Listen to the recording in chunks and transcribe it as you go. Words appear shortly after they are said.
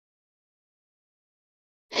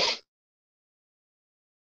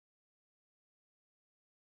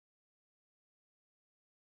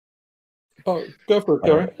Oh, go for it,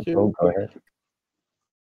 Gary. Go ahead.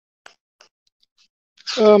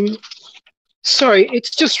 Sorry,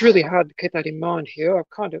 it's just really hard to keep that in mind here. I've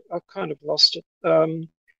kind of lost it. Third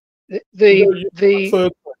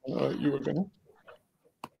you were going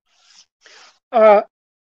uh,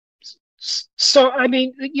 so I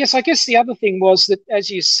mean, yes, I guess the other thing was that, as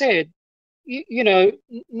you said, you know,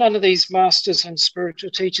 none of these masters and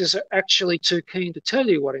spiritual teachers are actually too keen to tell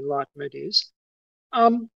you what enlightenment is.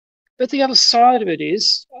 But the other side of it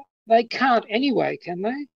is they can't anyway, can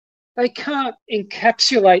they? They can't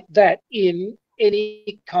encapsulate that in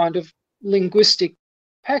any kind of linguistic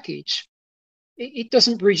package. It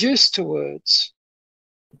doesn't reduce to words.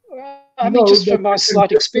 I mean, just from my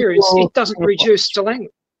slight experience, it doesn't reduce to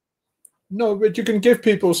language. No, but you can give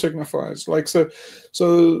people signifiers. Like, so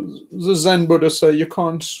the Zen Buddhists say you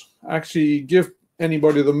can't actually give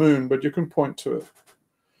anybody the moon, but you can point to it.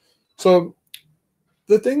 So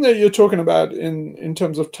the thing that you're talking about in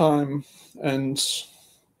terms of time and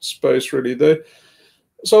space, really,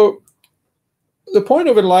 so the point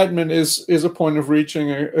of enlightenment is a point of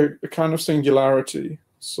reaching a kind of singularity.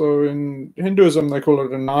 So in Hinduism, they call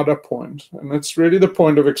it a nada point, and it's really the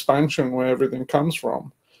point of expansion where everything comes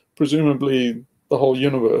from. Presumably the whole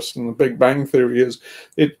universe, and the Big Bang theory is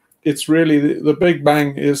it's really the Big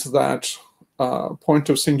Bang is that point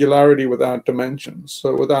of singularity without dimensions,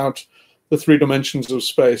 so without the three dimensions of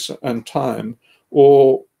space and time,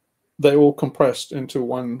 or they all compressed into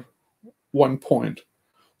one point.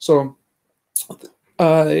 So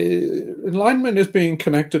enlightenment is being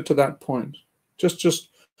connected to that point, just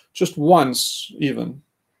once, even.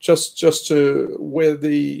 Just to where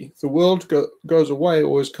the world goes away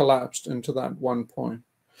or is collapsed into that one point.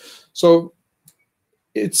 So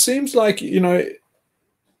it seems like, you know,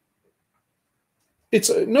 it's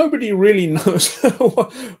nobody really knows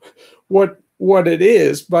what it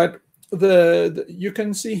is, but you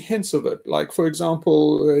can see hints of it. Like, for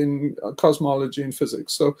example, in cosmology and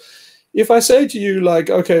physics. So if I say to you, like,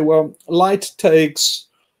 okay, well, light takes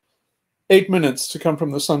 8 minutes to come from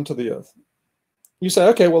the sun to the earth. You say,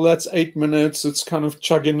 okay, well, that's 8 minutes. It's kind of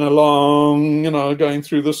chugging along, you know, going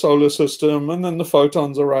through the solar system, and then the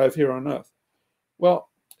photons arrive here on Earth. Well,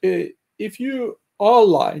 if you are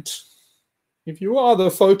light, if you are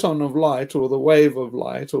the photon of light or the wave of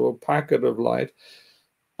light or packet of light,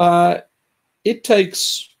 it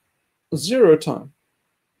takes 0 time.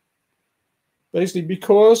 Basically,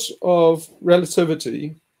 because of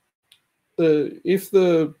relativity, there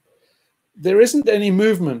isn't any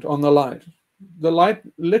movement on the light. The light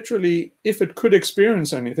literally, if it could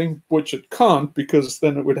experience anything, which it can't because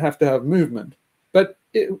then it would have to have movement. But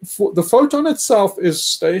the photon itself is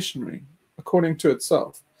stationary according to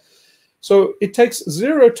itself. So it takes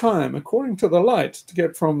 0 time, according to the light, to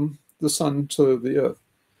get from the sun to the earth.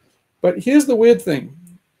 But here's the weird thing.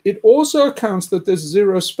 It also accounts that there's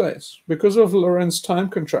 0 space. Because of Lorentz time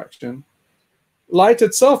contraction, light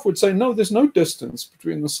itself would say, no, there's no distance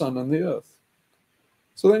between the sun and the earth.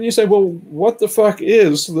 So then you say, well, what the fuck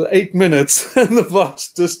is the 8 minutes and the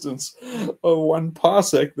vast distance of 1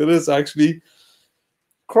 parsec that is actually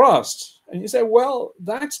crossed? And you say, well,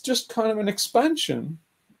 that's just kind of an expansion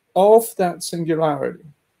of that singularity.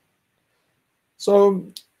 So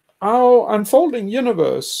our unfolding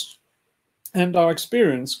universe and our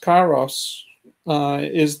experience, kairos,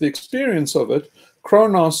 is the experience of it.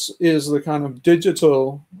 Chronos is the kind of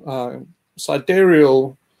digital,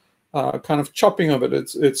 sidereal kind of chopping of it.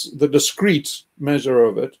 It's the discrete measure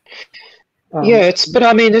of it. Yeah, but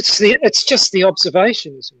I mean, it's just the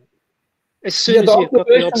observation, isn't it? As soon as you've got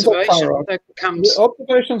the observation, that comes. The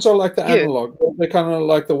observations are like the analog. They're kind of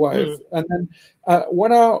like the wave. And then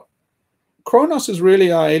what our Chronos is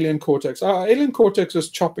really our alien cortex. Our alien cortex is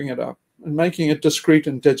chopping it up and making it discrete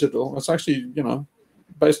and digital. It's actually, you know,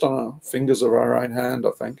 based on our fingers of our right hand,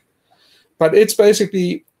 I think. But it's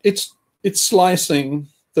basically, it's slicing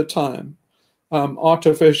the time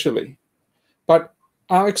artificially. But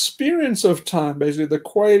our experience of time, basically the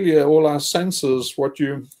qualia, all our senses, what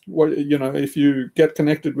you know, if you get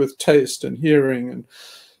connected with taste and hearing, and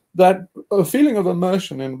that feeling of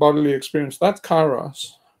immersion in bodily experience, that's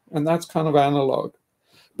kairos, and that's kind of analog.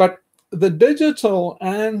 But the digital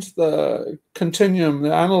and the continuum,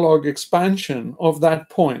 the analog expansion of that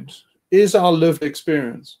point is our lived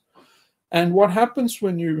experience. And what happens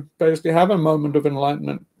when you basically have a moment of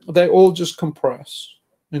enlightenment, they all just compress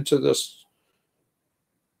into this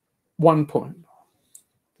one point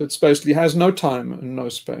that basically has no time and no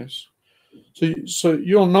space. So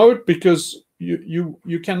you'll know it because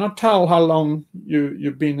you cannot tell how long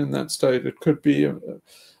you've been in that state. It could be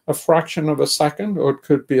a fraction of a second, or it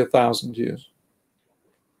could be 1,000 years.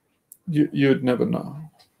 you'd never know.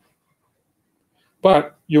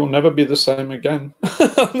 But you'll never be the same again.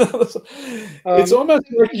 It's almost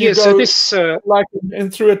like you go, so this like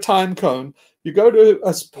through a time cone. You go to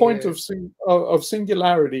a point of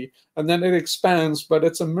singularity, and then it expands, but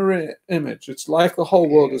it's a mirror image. It's like the whole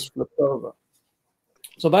world is flipped over.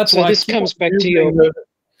 So that's why this comes back to your.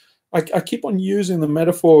 I keep on using the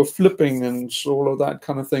metaphor of flipping and all of that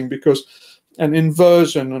kind of thing, because, and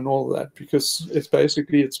inversion and all that, because it's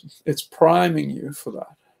basically it's priming you for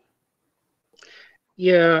that.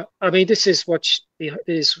 Yeah, I mean, this is what's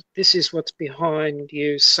behind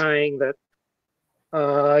you saying that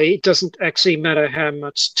it doesn't actually matter how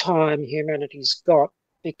much time humanity's got,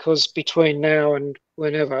 because between now and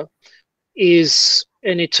whenever is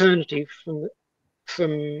an eternity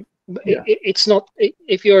from. Yeah. It's not,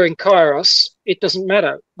 if you're in Kairos, it doesn't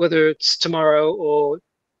matter whether it's tomorrow or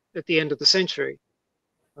at the end of the century.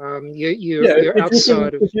 You're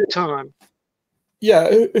outside of time. Yeah,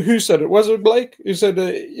 who said it? Was it Blake who said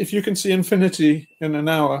if you can see infinity in an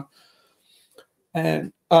hour,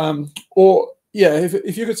 and or yeah,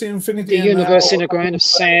 if you could see infinity, the universe in a grain of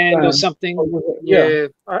sand or something. Yeah,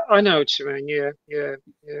 I know what you mean. Yeah.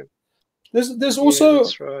 There's also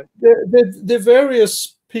that's right. there are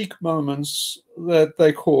various peak moments that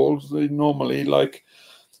they call normally, like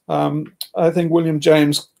I think William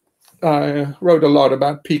James wrote a lot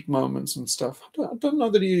about peak moments and stuff. I don't know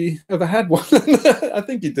that he ever had one. I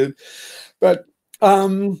think he did, but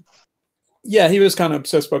yeah, he was kind of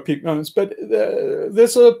obsessed by peak moments. But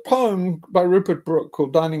there's a poem by Rupert Brooke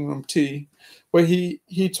called Dining Room Tea, where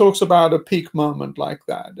he talks about a peak moment like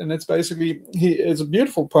that, and it's basically it's a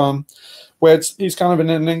beautiful poem where he's kind of in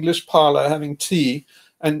an English parlor having tea,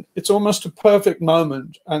 and it's almost a perfect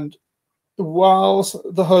moment. And while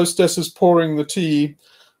the hostess is pouring the tea,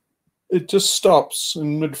 it just stops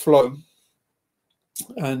in mid-flow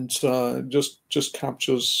and just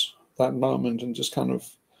captures that moment and just kind of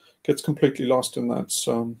gets completely lost in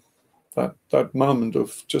that moment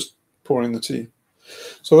of just pouring the tea.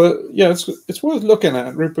 So yeah, it's worth looking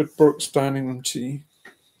at, Rupert Brooke's Dining Room Tea.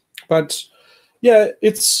 But yeah,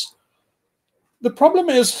 the problem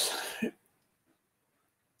is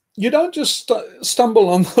you don't just stumble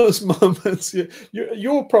on those moments.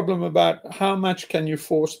 Your problem about how much can you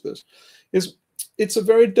force this is it's a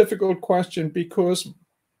very difficult question, because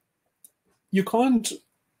you can't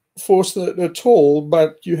force that at all,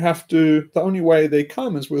 but you have to. The only way they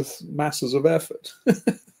come is with masses of effort,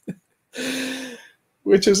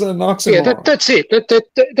 which is an oxymoron. Yeah, that's it.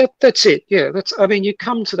 That's it. Yeah, I mean, you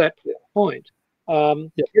come to that point. Yeah,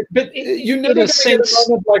 but you never get a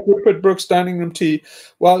moment like Rupert Brooke's Dining Room Tea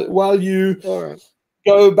while you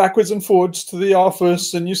go backwards and forwards to the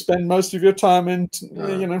office, and you spend most of your time in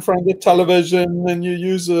front of the television, and you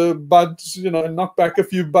use buds, knock back a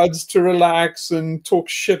few buds to relax and talk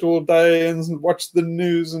shit all day and watch the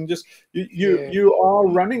news, and just you are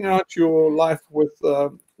running out your life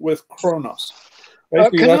with Chronos.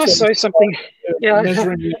 Can I say something? Yeah,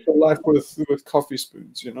 measuring your life with coffee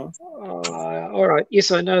spoons, all right.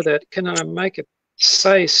 Yes, I know that. Can I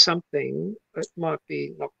say something that might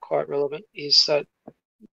be not quite relevant? Is that,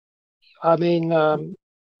 I mean,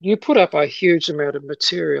 you put up a huge amount of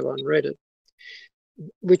material on Reddit,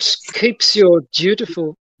 which keeps your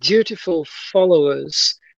dutiful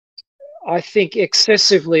followers, I think,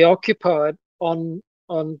 excessively occupied on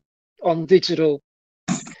digital.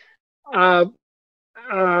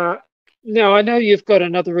 Now, I know you've got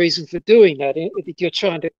another reason for doing that. You're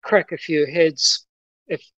trying to crack a few heads.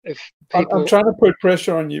 If people... I'm trying to put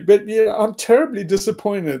pressure on you, but yeah, I'm terribly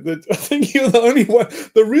disappointed that I think you're the only one.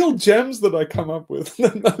 The real gems that I come up with,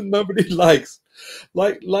 nobody likes,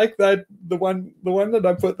 like that. The one that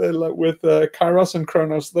I put there, like, with Kairos and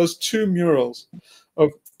Chronos. Those two murals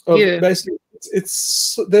of basically.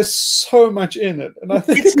 There's so much in it, and I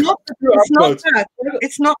think it's not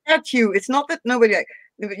that you. It's not that nobody.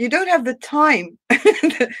 You don't have the time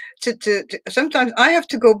to. Sometimes I have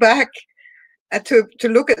to go back to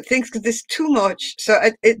look at things because there's too much. So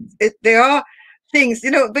there are things,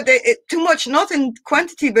 but too much, not in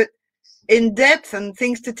quantity, but in depth, and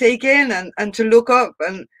things to take in and to look up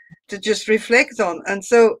and to just reflect on. And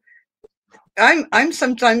so I'm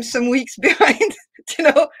sometimes some weeks behind.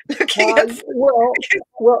 Looking at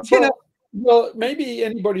well, maybe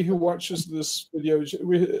anybody who watches this video,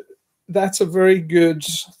 that's a very good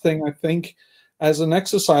thing, I think, as an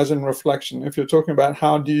exercise in reflection. If you're talking about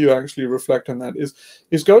how do you actually reflect on that,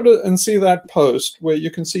 is go to and see that post where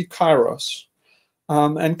you can see Kairos,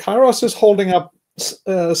 and Kairos is holding up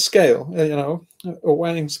a scale, a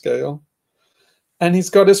weighing scale, and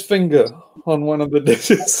he's got his finger on one of the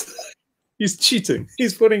dishes. He's cheating.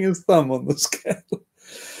 He's putting his thumb on the scale.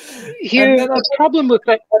 Here, the problem with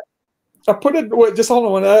that. I put it. Wait, just hold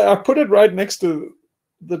on. I put it right next to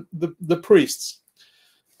the priests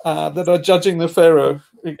that are judging the pharaoh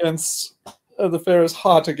against the pharaoh's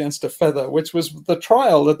heart against a feather, which was the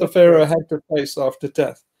trial that the pharaoh had to face after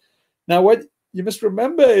death. Now, what you must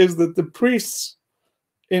remember is that the priests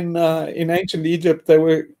in ancient Egypt, they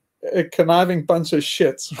were a conniving bunch of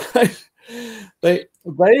shits, right? They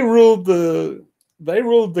ruled the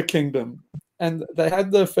kingdom, and they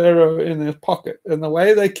had the pharaoh in their pocket, and the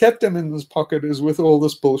way they kept him in his pocket is with all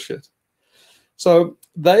this bullshit. So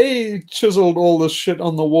they chiseled all this shit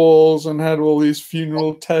on the walls and had all these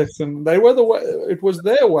funeral texts, and they were the way. It was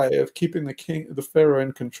their way of keeping the pharaoh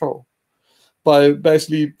in control, by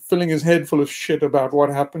basically filling his head full of shit about what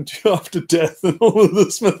happened to you after death and all of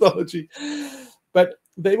this mythology. But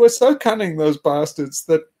they were so cunning, those bastards,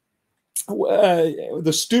 that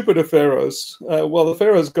the stupider pharaohs, the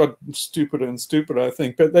pharaohs got stupider and stupider, I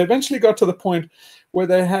think, but they eventually got to the point where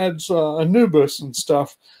they had Anubis and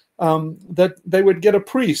stuff, that they would get a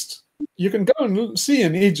priest. You can go and see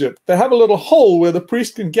in Egypt, they have a little hole where the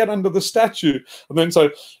priest can get under the statue and then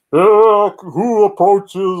say, who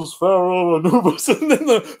approaches Pharaoh Anubis? And then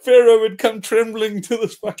the pharaoh would come trembling to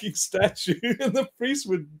this fucking statue, and the priest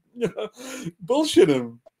would bullshit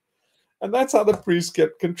him. And that's how the priests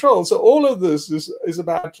get control. So all of this is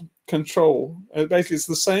about control. And basically, it's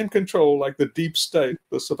the same control like the deep state,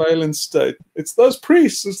 the surveillance state. It's those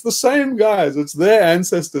priests. It's the same guys. It's their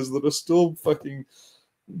ancestors that are still fucking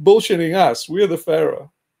bullshitting us. We're the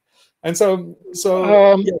pharaoh. And so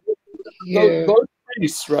those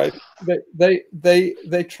priests, right?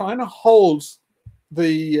 They're trying to hold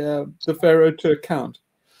the pharaoh to account,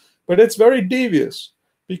 but it's very devious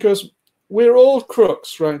because we're all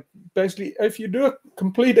crooks, right? Basically, if you do a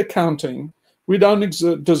complete accounting, we don't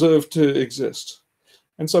deserve to exist.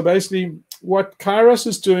 And so basically, what Kairos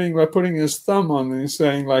is doing by putting his thumb on and he's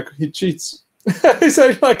saying, like, he cheats. He's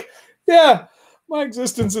saying, like, yeah, my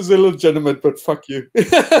existence is illegitimate, but fuck you.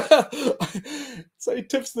 So he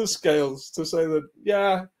tips the scales to say that,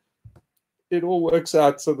 yeah, it all works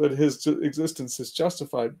out so that his existence is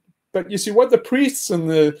justified. But you see, what the priests and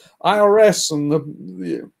the IRS and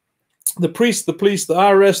the priests, the police, the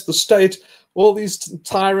IRS, the state, all these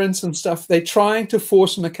tyrants and stuff, they're trying to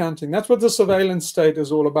force an accounting. That's what the surveillance state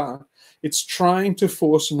is all about. It's trying to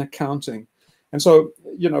force an accounting. And so,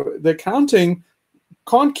 the accounting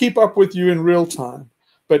can't keep up with you in real time,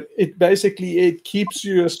 but it keeps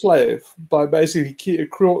you a slave by basically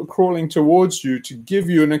crawling towards you to give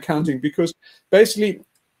you an accounting, because basically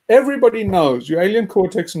everybody knows, your alien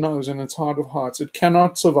cortex knows in its heart of hearts, it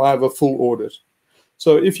cannot survive a full audit.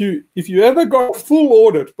 So if you ever got full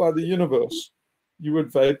audit by the universe, you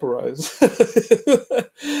would vaporize.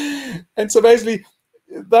 And so basically,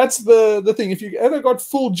 that's the thing. If you ever got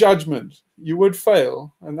full judgment, you would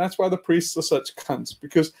fail. And that's why the priests are such cunts,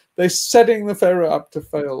 because they're setting the pharaoh up to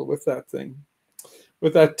fail with that thing,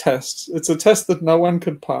 with that test. It's a test that no one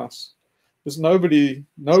could pass. There's nobody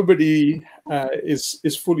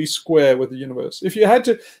is fully square with the universe. If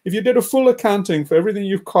you did a full accounting for everything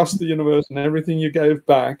you've cost the universe and everything you gave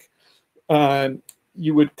back,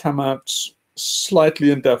 you would come out slightly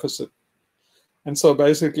in deficit. And so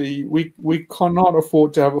basically, we cannot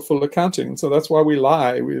afford to have a full accounting. And so that's why we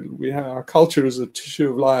lie. Our culture is a tissue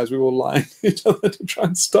of lies. We all lie to each other to try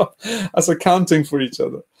and stop us accounting for each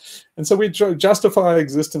other. And so we justify our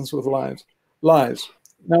existence with lies.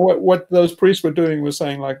 Now, what those priests were doing was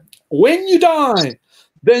saying, like, when you die,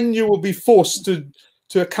 then you will be forced to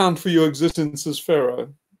account for your existence as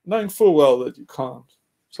pharaoh, knowing full well that you can't.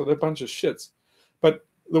 So they're a bunch of shits. But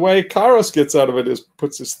the way Kairos gets out of it is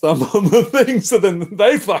puts his thumb on the thing, so then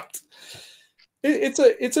they fucked.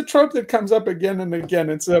 It's a trope that comes up again and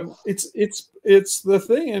again. It's the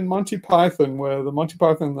thing in Monty Python, where the Monty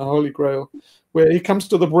Python and the Holy Grail, where he comes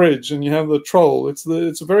to the bridge and you have the troll. It's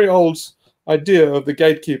a very old idea of the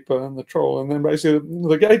gatekeeper and the troll, and then basically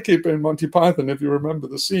the gatekeeper in Monty Python, if you remember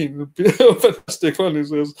the scene, would be a fantastic one. He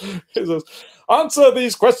says, answer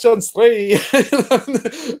these questions 3.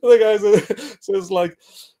 The guy says, like,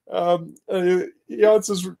 he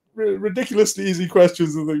answers ridiculously easy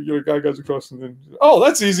questions, and the guy goes across and then, oh,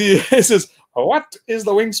 that's easy. He says, what is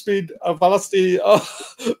the wingspeed velocity of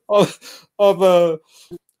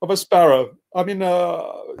a sparrow? I mean,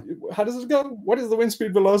 how does it go? What is the wind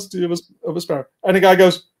speed velocity of a sparrow? And the guy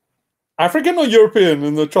goes, African or European?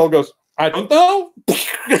 And the troll goes, I don't know.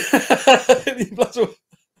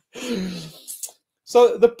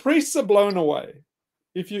 So the priests are blown away.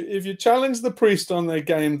 If you challenge the priest on their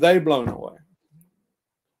game, they're blown away.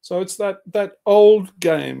 So it's that old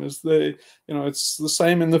game. Is the it's the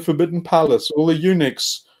same in the Forbidden Palace. All the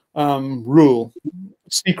eunuchs rule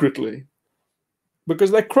secretly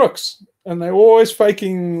because they're crooks and they're always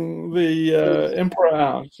faking the emperor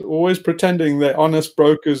out, always pretending they're honest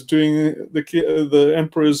brokers doing the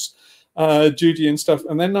emperor's duty and stuff,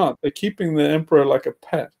 and they're not. They're keeping the emperor like a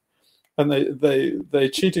pet, and they're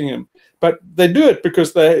cheating him. But they do it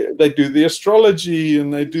because they do the astrology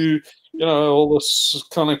and they do all this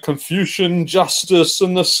kind of Confucian justice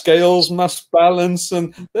and the scales must balance,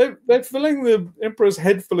 and they're filling the emperor's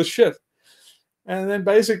head full of shit. And then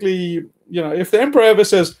basically, if the emperor ever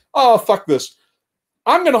says, "Oh, fuck this,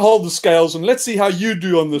 I'm going to hold the scales and let's see how you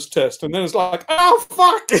do on this test," and then it's like, "Oh,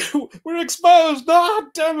 fuck, we're exposed. Ah,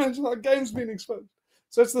 damn it, our game's been exposed."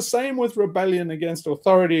 So it's the same with rebellion against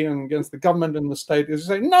authority and against the government and the state. Is to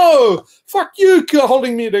say, "No, fuck you,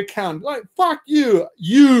 holding me to account. Like, fuck you.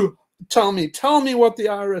 You tell me what the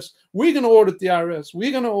IRS. We're going to audit the IRS.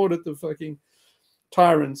 We're going to audit the fucking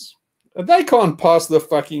tyrants. They can't pass the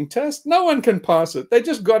fucking test. No one can pass it. They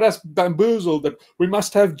just got us bamboozled that we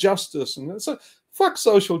must have justice." And so, fuck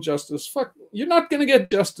social justice. Fuck, you're not going to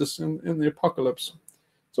get justice in the apocalypse.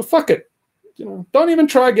 So fuck it. Don't even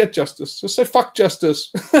try to get justice. Just say fuck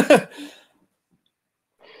justice. That's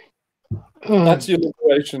your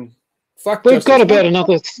liberation. Fuck We've justice. got about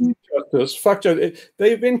another justice. Fuck justice.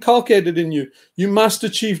 They've inculcated in you. You must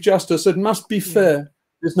achieve justice. It must be fair.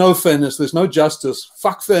 There's no fairness. There's no justice.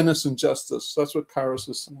 Fuck fairness and justice. That's what Kairos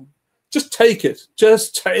is saying. Just take it.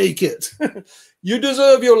 Just take it. You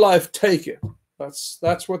deserve your life. Take it.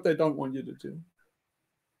 That's what they don't want you to do.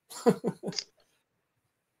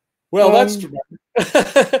 Well, that's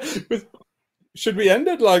dramatic. Should we end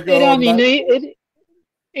it like it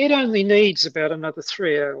only needs about another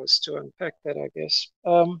 3 hours to unpack that, I guess.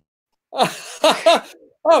 Oh,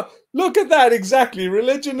 look at that! Exactly,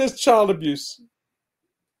 religion is child abuse.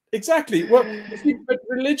 Exactly. Well, but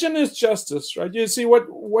religion is justice, right? You see, what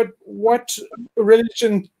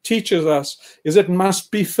religion teaches us is it must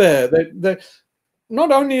be fair. That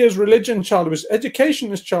not only is religion child abuse,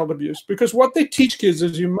 education is child abuse, because what they teach kids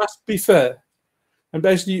is you must be fair, and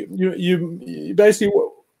basically you basically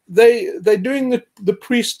they're doing the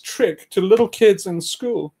priest trick to little kids in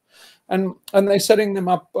school, and they're setting them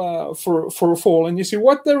up for a fall. And you see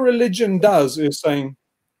what the religion does is saying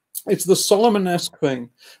it's the Solomon-esque thing,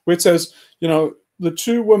 where it says the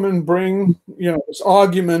two women bring this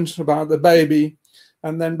argument about the baby.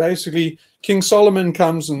 And then basically King Solomon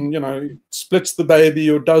comes and, splits the baby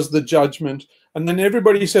or does the judgment. And then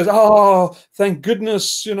everybody says, "Oh, thank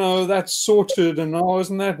goodness, that's sorted. And oh,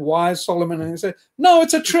 isn't that wise, Solomon?" And you say, "No,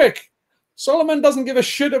 it's a trick. Solomon doesn't give a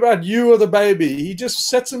shit about you or the baby. He just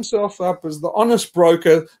sets himself up as the honest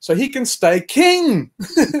broker so he can stay king."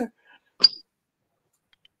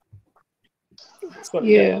 So,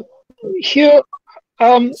 yeah. Here,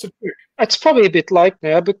 it's probably a bit late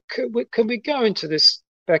now, but can we go into this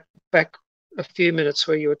back a few minutes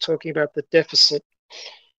where you were talking about the deficit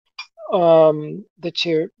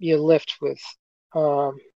that you're left with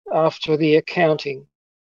after the accounting,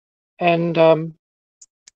 and I'm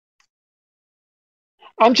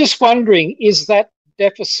just wondering, is that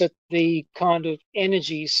deficit the kind of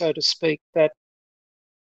energy, so to speak, that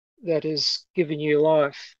is giving you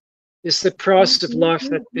life? Is the price of life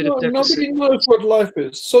that bit of deficit? Nobody knows what life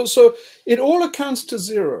is. So it all accounts to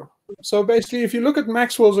zero. So basically, if you look at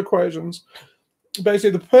Maxwell's equations,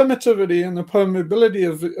 basically the permittivity and the permeability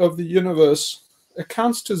of the universe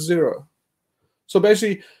accounts to zero. So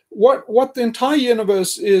basically, what the entire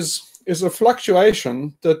universe is a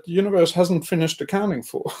fluctuation that the universe hasn't finished accounting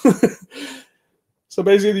for. So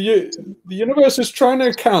basically, the universe is trying to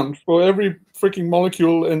account for every freaking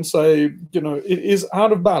molecule and say, it is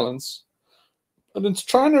out of balance. And it's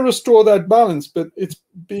trying to restore that balance, but it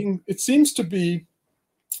seems to be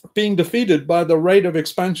being defeated by the rate of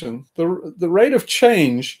expansion. The rate of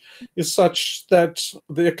change is such that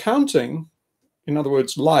the accounting, in other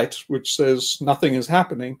words, light, which says nothing is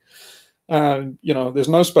happening, there's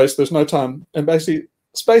no space, there's no time. And basically,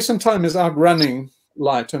 space and time is outrunning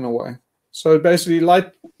light in a way. So basically,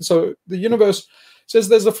 so the universe says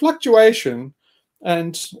there's a fluctuation,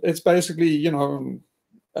 and it's basically,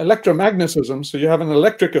 electromagnetism. So you have an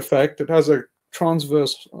electric effect. It has a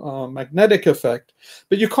transverse magnetic effect.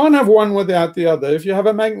 But you can't have one without the other. If you have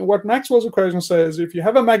what Maxwell's equation says, if you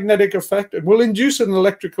have a magnetic effect, it will induce an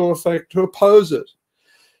electrical effect to oppose it.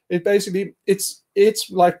 It basically, it's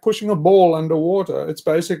like pushing a ball underwater. It's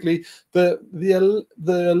basically the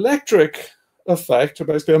electric effect,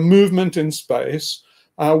 basically a movement in space,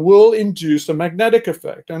 will induce a magnetic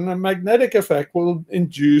effect, and a magnetic effect will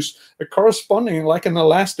induce a corresponding, like an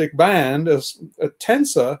elastic band, as a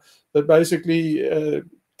tensor that basically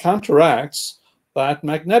counteracts that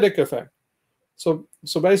magnetic effect. So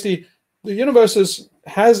basically, the universe is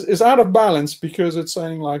out of balance because it's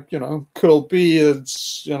saying, like, curl B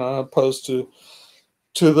is opposed to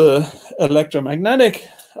the electromagnetic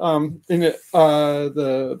the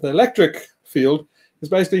electric field is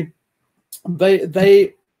basically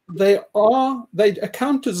they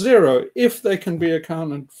account to zero if they can be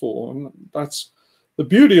accounted for, and that's the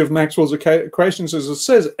beauty of Maxwell's equations, is it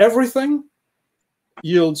says everything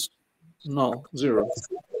yields null, zero.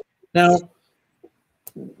 Now,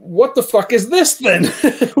 what the fuck is this then?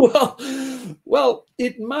 well,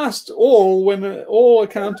 it must all, when all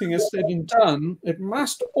accounting is said and done, it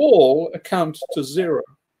must all account to zero.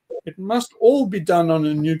 It must all be done on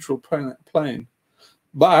a neutral plane,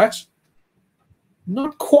 but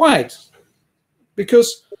not quite,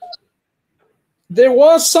 because there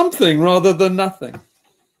was something rather than nothing.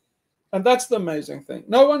 And that's the amazing thing.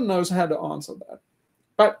 No one knows how to answer that.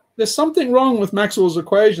 But there's something wrong with Maxwell's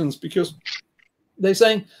equations, because they're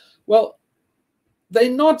saying, well,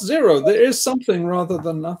 they're not zero. There is something rather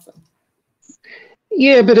than nothing.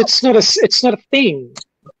 Yeah, but it's not a thing.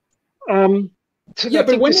 Yeah,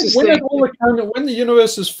 but when the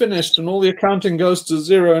universe is finished and all the accounting goes to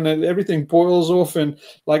zero and everything boils off in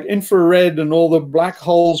like infrared, and all the black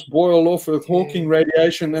holes boil off with Hawking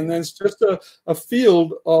radiation, and there's just a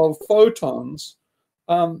field of photons,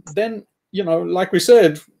 then, like we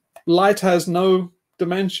said, light has no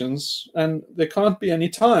dimensions and there can't be any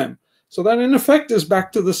time. So that in effect is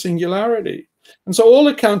back to the singularity. And so all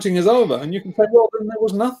accounting is over. And you can say, well, then there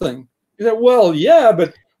was nothing. You say, well, yeah,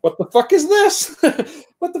 but what the fuck is this?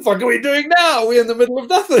 What the fuck are we doing now? We're in the middle of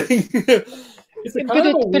nothing. But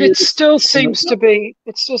it still seems to be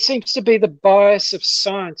the bias of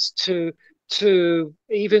science to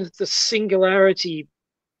even the singularity,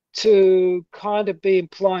 to kind of be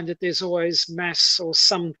implying that there's always mass or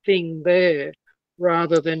something there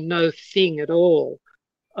rather than no thing at all.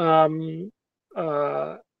 I mean,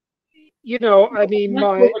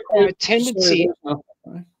 my tendency.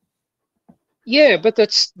 Yeah, but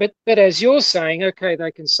as you're saying, okay,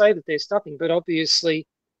 they can say that there's nothing, but obviously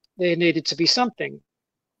there needed to be something.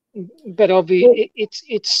 But obviously,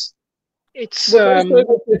 it's they say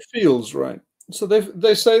that they're fields, right? So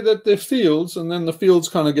they say that they're fields, and then the fields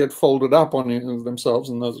kind of get folded up on themselves,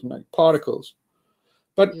 and those make particles.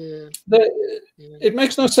 But it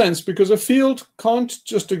makes no sense, because a field can't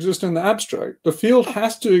just exist in the abstract. The field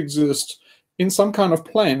has to exist in some kind of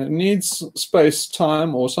plane. It needs space,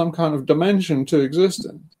 time, or some kind of dimension to exist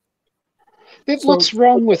in. But what's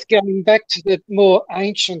wrong with going back to the more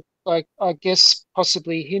ancient, like, I guess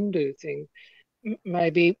possibly Hindu thing,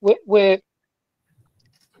 maybe, where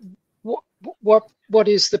what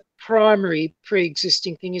is the primary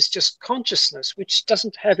pre-existing thing is just consciousness, which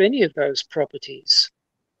doesn't have any of those properties.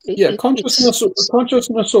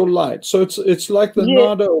 Consciousness or light. So it's like the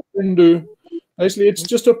nada of Hindu. Basically, it's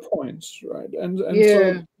just a point, right? And so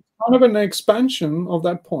it's kind of an expansion of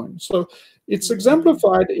that point. So it's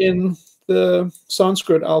exemplified in the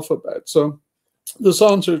Sanskrit alphabet. So the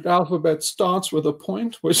Sanskrit alphabet starts with a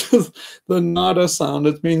point, which is the nada sound.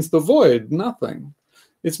 It means the void, nothing.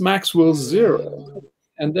 It's Maxwell's zero.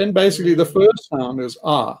 And then basically the first sound is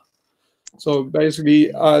ah. So basically,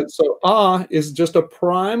 so ah is just a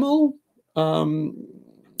primal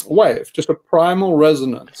wave, just a primal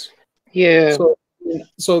resonance. Yeah.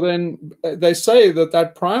 So then they say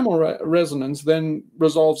that primal resonance then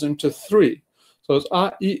resolves into three. So it's a,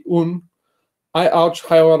 I, un, I, ouch,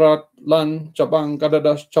 hawarat, lan, chabang,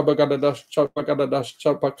 gadadash, chabagadadash, chabagadadash,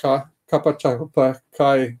 chabaka, kapachapa,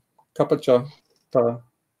 kai, kapacha,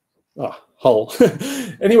 whole.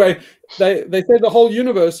 Anyway, they say the whole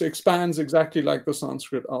universe expands exactly like the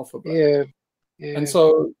Sanskrit alphabet. Yeah. And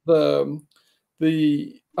so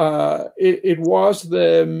it was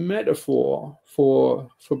the metaphor for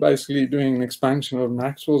basically doing an expansion of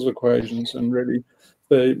Maxwell's equations, and really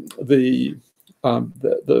the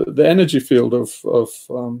energy field of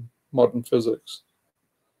modern physics.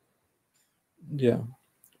 Yeah,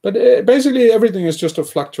 but basically everything is just a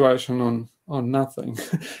fluctuation on nothing,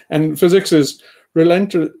 and physics is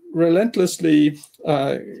relentlessly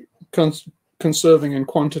conserving in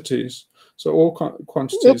quantities. So all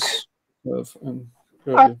quantities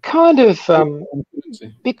I kind of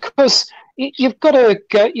because you've got to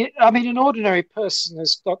go. I mean, an ordinary person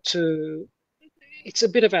has got to. It's a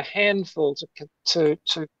bit of a handful to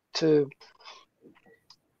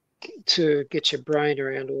get your brain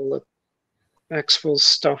around all the Maxwell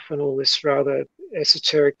stuff and all this rather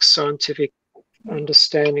esoteric scientific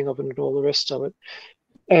understanding of it and all the rest of it.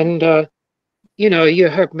 And, you know, you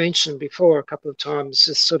have mentioned before a couple of times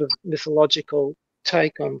this sort of mythological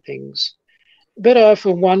take on things. But I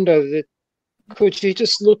often wonder that could you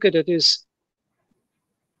just look at it as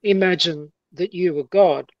imagine that you were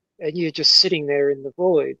God and you're just sitting there in the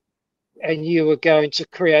void and you were going to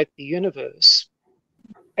create the universe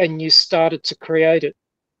and you started to create it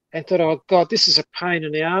and thought, oh, God, this is a pain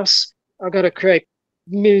in the ass. I've got to create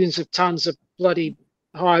millions of tons of bloody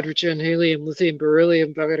hydrogen, helium, lithium, beryllium.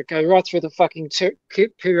 I've got to go right through the fucking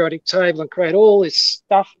periodic table and create all this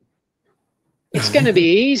stuff. It's going to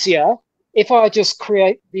be easier if I just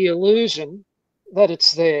create the illusion that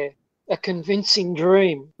it's there, a convincing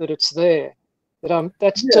dream that it's there,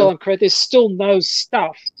 that's still I'm creating. There's still no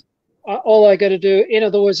stuff. All I got to do, in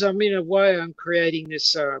other words, I'm in a way I'm creating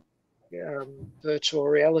this virtual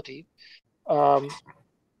reality, and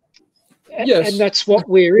that's what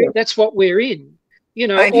we're in. That's what we're in. You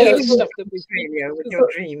know, all the stuff that we with your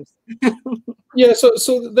dreams.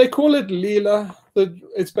 So they call it Leela. That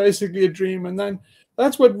it's basically a dream, and then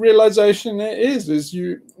that's what realization is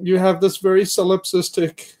you have this very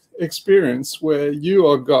solipsistic experience where you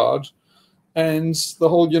are God, and the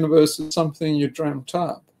whole universe is something you dreamt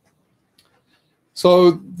up.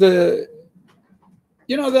 So all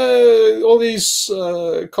these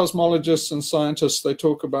cosmologists and scientists, they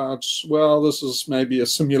talk about, well, this is maybe a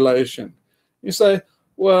simulation. You say,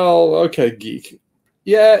 well, okay, geek.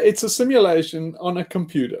 Yeah, it's a simulation on a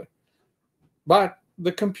computer. But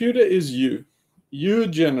the computer is you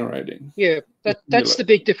generating. Yeah, that's the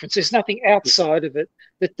big difference. There's nothing outside of it.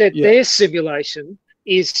 Their simulation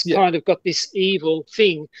is kind of got this evil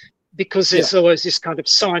thing, because there's always this kind of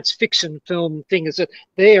science fiction film thing, is that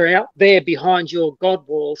they're out there behind your God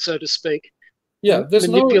wall, so to speak. Yeah, there's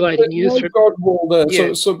manipulating no God wall there.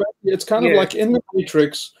 Yeah. So it's kind of like in the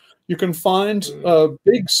Matrix, you can find a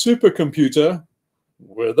big supercomputer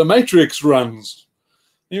where the Matrix runs.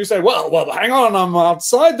 And you say, well, hang on, I'm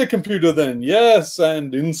outside the computer then. Yes,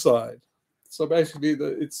 and inside. So basically,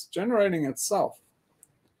 it's generating itself.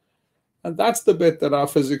 And that's the bit that our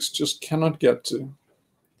physics just cannot get to.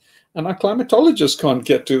 And our climatologists can't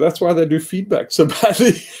get to. That's why they do feedback so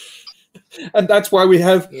badly. And that's why we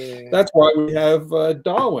have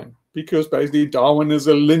Darwin, because basically Darwin is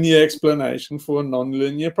a linear explanation for a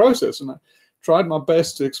non-linear process. And I tried my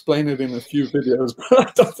best to explain it in a few videos, but I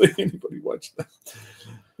don't think anybody watched that.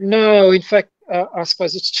 No, in fact, I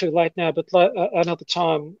suppose it's too late now, but another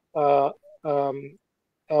time I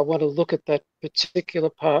want to look at that particular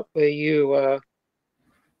part where you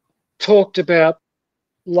talked about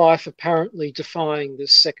life apparently defying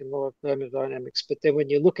this second law of thermodynamics, but then when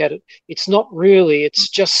you look at it, it's not really, it's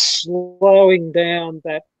just slowing down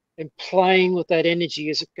that and playing with that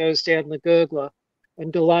energy as it goes down the gurgler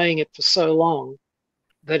and delaying it for so long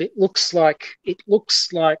that it looks like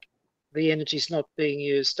the energy's not being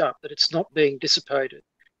used up, that it's not being dissipated.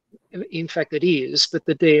 In fact, it is, but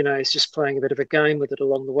the DNA is just playing a bit of a game with it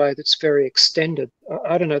along the way that's very extended.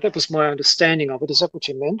 I don't know, that was my understanding of it. Is that what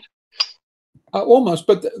you meant? Almost,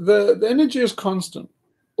 but the energy is constant.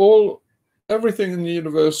 Everything in the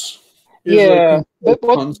universe is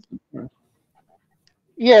constant.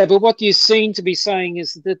 Yeah, but what you seem to be saying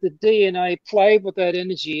is that the DNA played with that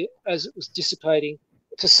energy as it was dissipating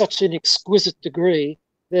to such an exquisite degree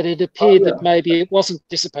that it appeared that maybe it wasn't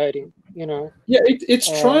dissipating, you know. Yeah, it's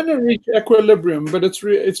trying to reach equilibrium, but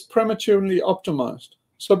it's prematurely optimized.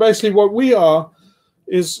 So basically what we are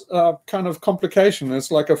is kind of complication.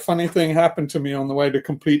 It's like a funny thing happened to me on the way to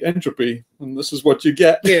complete entropy, and this is what you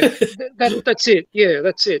get. Yeah, that's it. Yeah,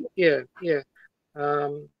 that's it. Yeah.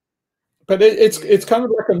 But it's kind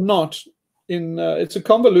of like a knot it's a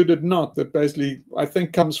convoluted knot that basically I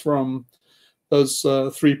think comes from those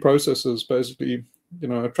three processes, basically, you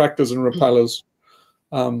know, attractors and repellers,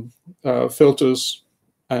 filters,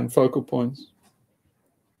 and focal points.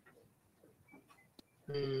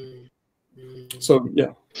 So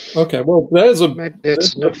yeah, okay. Well, there's maybe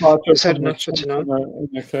that's enough. Is that enough for tonight? In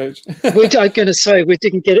the cage. I'm going to say we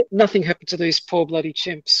didn't get it. Nothing happened to these poor bloody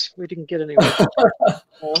chimps. We didn't get anywhere.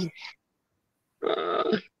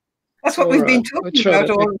 That's what we've been talking about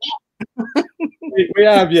all. We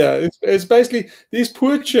have, yeah. It's basically these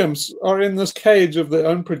poor chimps are in this cage of their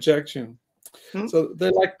own projection. So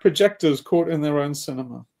they're like projectors caught in their own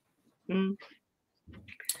cinema.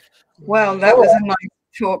 Well, that was a nice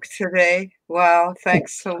talk today. Wow,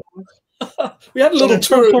 thanks so much. We had a little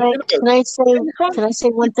tour. Can I say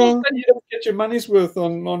one thing? You don't get your money's worth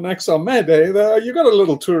on XRMed, eh? You got a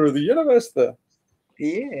little tour of the universe there.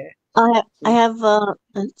 Yeah. I have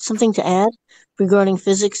something to add regarding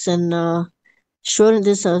physics and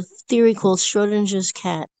There's a theory called Schrodinger's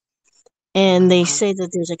cat, and they say that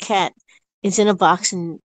there's a cat. It's in a box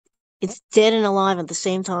and it's dead and alive at the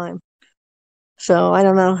same time. So I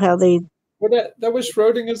don't know how they. Well, that was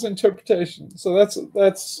Schrodinger's interpretation. So that's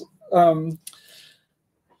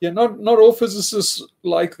yeah, not all physicists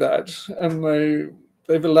like that, and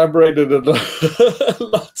they've elaborated it a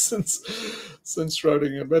lot since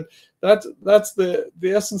Schrodinger. But that's the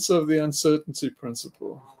essence of the uncertainty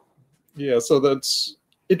principle. Yeah, so that's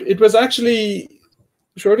it. It was actually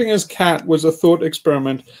Schrodinger's cat was a thought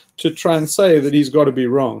experiment to try and say that he's got to be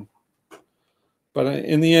wrong. But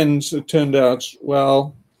in the end, it turned out,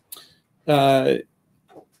 well, it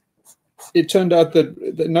turned out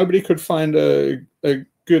that nobody could find a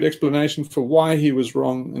good explanation for why he was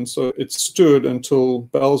wrong. And so it stood until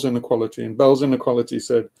Bell's inequality. And Bell's inequality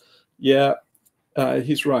said, yeah,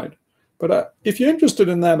 he's right. But if you're interested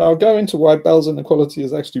in that, I'll go into why Bell's inequality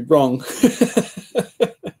is actually wrong.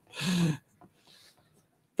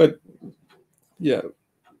 But yeah,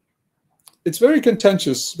 it's very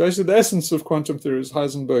contentious. Basically, the essence of quantum theory is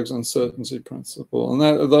Heisenberg's uncertainty principle. And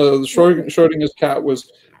that, the Schrodinger's cat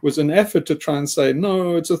was an effort to try and say,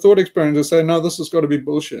 no, it's a thought experiment to say, no, this has got to be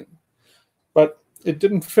bullshit. But it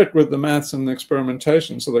didn't fit with the maths and the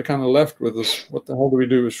experimentation, so they kind of left with this, what the hell do we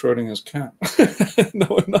do with Schrodinger's cat? No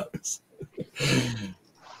one knows.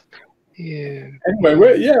 Yeah. Anyway,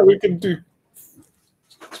 we can do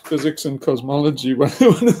physics and cosmology one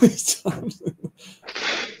of these times.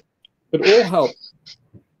 It all helps.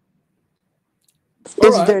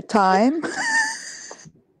 Is there time?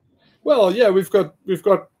 Well, yeah, we've got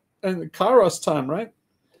Kairos time, right?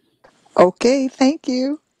 Okay, thank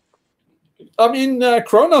you. I mean,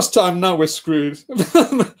 Kronos time, now we're screwed.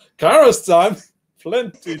 Kairos time,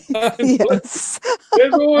 plenty time. Yes.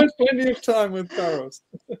 There's always plenty of time with Kairos.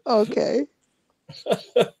 Okay.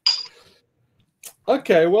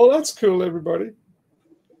 Okay, well, that's cool, everybody.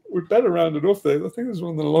 We better round it off there. I think this is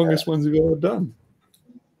one of the longest ones we've ever done.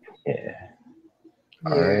 Yeah.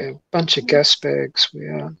 Yeah, bunch of gas bags we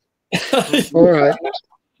are. All right.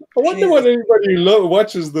 I wonder what anybody who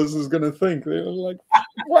watches this is going to think. They're like,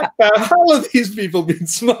 what the hell have these people been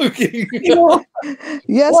smoking?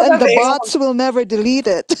 Yes, and the bots will never delete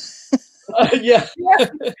it. Yeah.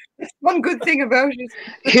 One good thing about it.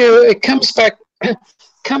 Here it comes back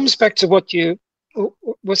to what you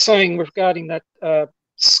were saying regarding that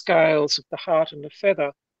scales of the heart and the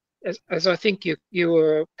feather. As I think you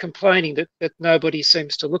were complaining that nobody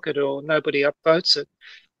seems to look at it or nobody upvotes it.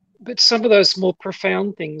 But some of those more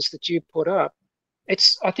profound things that you put up, I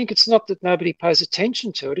think it's not that nobody pays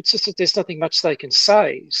attention to it. It's just that there's nothing much they can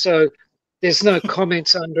say. So there's no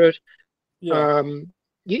comments under it. Yeah.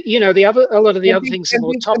 You know, a lot of the other things are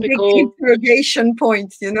more topical. Interrogation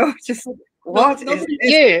points, just what is this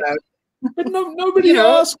about? But nobody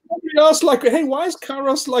asked. Nobody asked like, "Hey, why is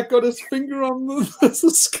Kairos got his finger on the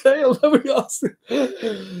scale?" Nobody asked.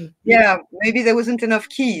 Yeah, maybe there wasn't enough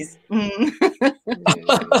keys. Yeah.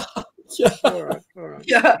 All right.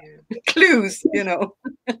 Yeah. Clues,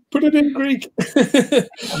 Put it in Greek.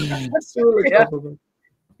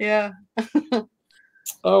 Yeah.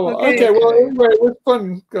 Oh, okay. Well, anyway, it was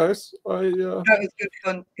fun, guys. That was good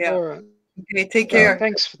fun. Yeah. All right. Okay, take care.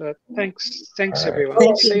 Thanks for that. Thanks everyone.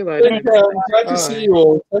 Thank See you later. I'm glad to see you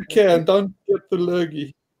all. Take care, and don't get the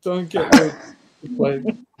lurgy. Don't get the plague.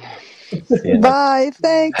 Bye.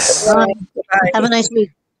 Thanks. Bye. Have a nice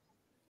week.